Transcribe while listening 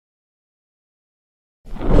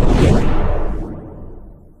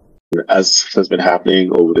as has been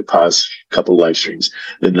happening over the past couple live streams,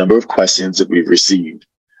 the number of questions that we've received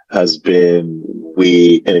has been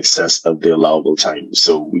way in excess of the allowable time.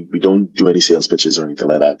 So we don't do any sales pitches or anything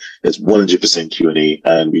like that. It's 100% Q&A,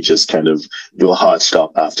 and we just kind of do a hard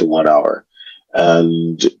stop after 1 hour.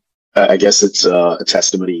 And I guess it's a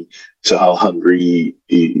testimony to how hungry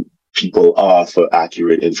people are for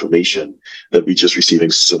accurate information that we're just receiving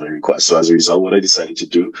so many requests. So as a result, what I decided to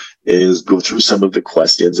do is go through some of the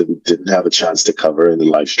questions that we didn't have a chance to cover in the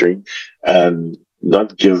live stream and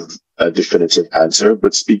not give a definitive answer,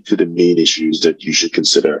 but speak to the main issues that you should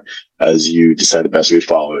consider as you decide the best way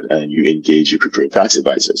forward and you engage your preferred tax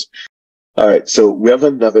advisors. All right, so we have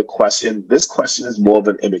another question. This question is more of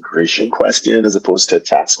an immigration question as opposed to a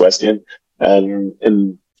tax question. And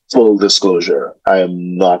in full disclosure, I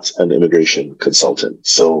am not an immigration consultant.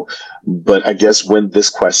 So, but I guess when this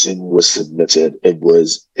question was submitted, it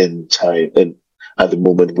was in time and at the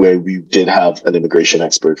moment where we did have an immigration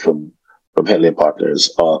expert from Henley & Partners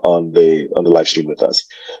on the live stream with us.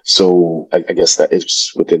 So I guess that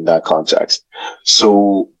is within that context.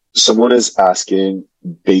 So someone is asking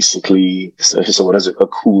basically, someone has a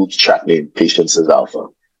cool chat name, Patience is Alpha.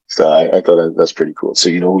 So I thought that's pretty cool. So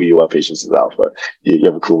you know who you are, Patience is Alpha. You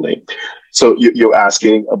have a cool name. So you're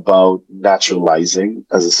asking about naturalizing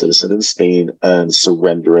as a citizen in Spain and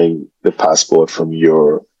surrendering the passport from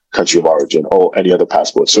your country of origin or any other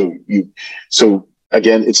passport. So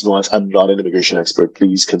again, I'm not an immigration expert.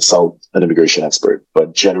 Please consult an immigration expert.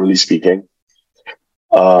 But generally speaking,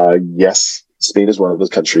 yes, Spain is one of those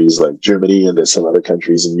countries like Germany, and there's some other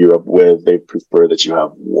countries in Europe where they prefer that you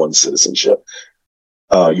have one citizenship.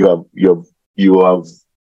 You're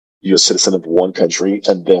a citizen of one country,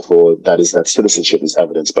 and therefore that citizenship is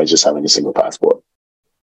evidenced by just having a single passport.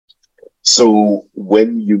 So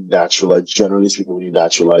when you naturalize, generally speaking, when you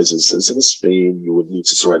naturalize as a citizen of Spain, you would need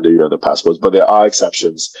to surrender your other passports. But there are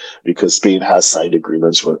exceptions because Spain has signed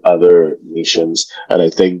agreements with other nations. And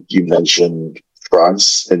I think you mentioned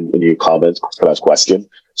France in your comment for that question.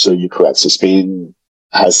 So you're correct. So Spain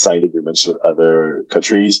has signed agreements with other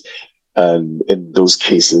countries. And in those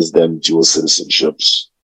cases, then dual citizenships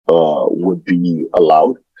would be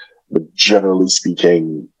allowed. But generally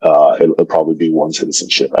speaking, it'll probably be one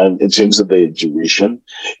citizenship. And in terms of the duration,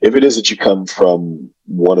 if it is that you come from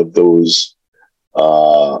one of those,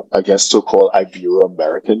 I guess, so-called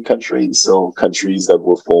Ibero-American countries, so countries that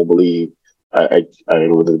were formerly, I don't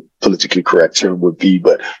know what the politically correct term would be,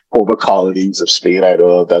 but former colonies of Spain, I don't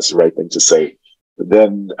know if that's the right thing to say.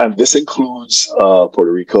 Then, and this includes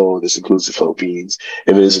Puerto Rico, this includes the Philippines.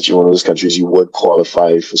 If it is that you're one of those countries, you would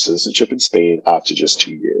qualify for citizenship in Spain after just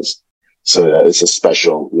 2 years. So it's a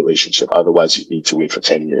special relationship. Otherwise, you need to wait for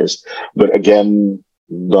 10 years. But again,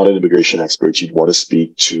 not an immigration expert. You'd want to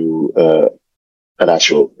speak to an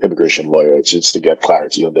actual immigration lawyer just to get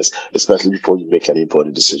clarity on this, especially before you make any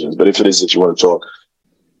important decisions. But if it is that you want to talk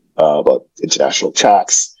about international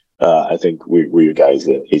tax, I think we're your guys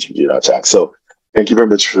at HMG.tax. So thank you very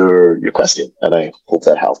much for your question, and I hope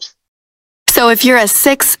that helps. So if you're a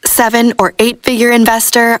 6, 7, or 8-figure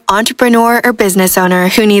investor, entrepreneur, or business owner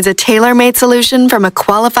who needs a tailor-made solution from a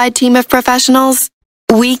qualified team of professionals,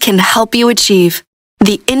 we can help you achieve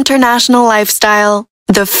the international lifestyle,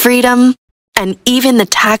 the freedom, and even the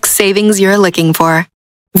tax savings you're looking for.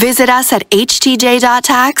 Visit us at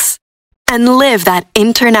htj.tax and live that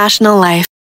international life.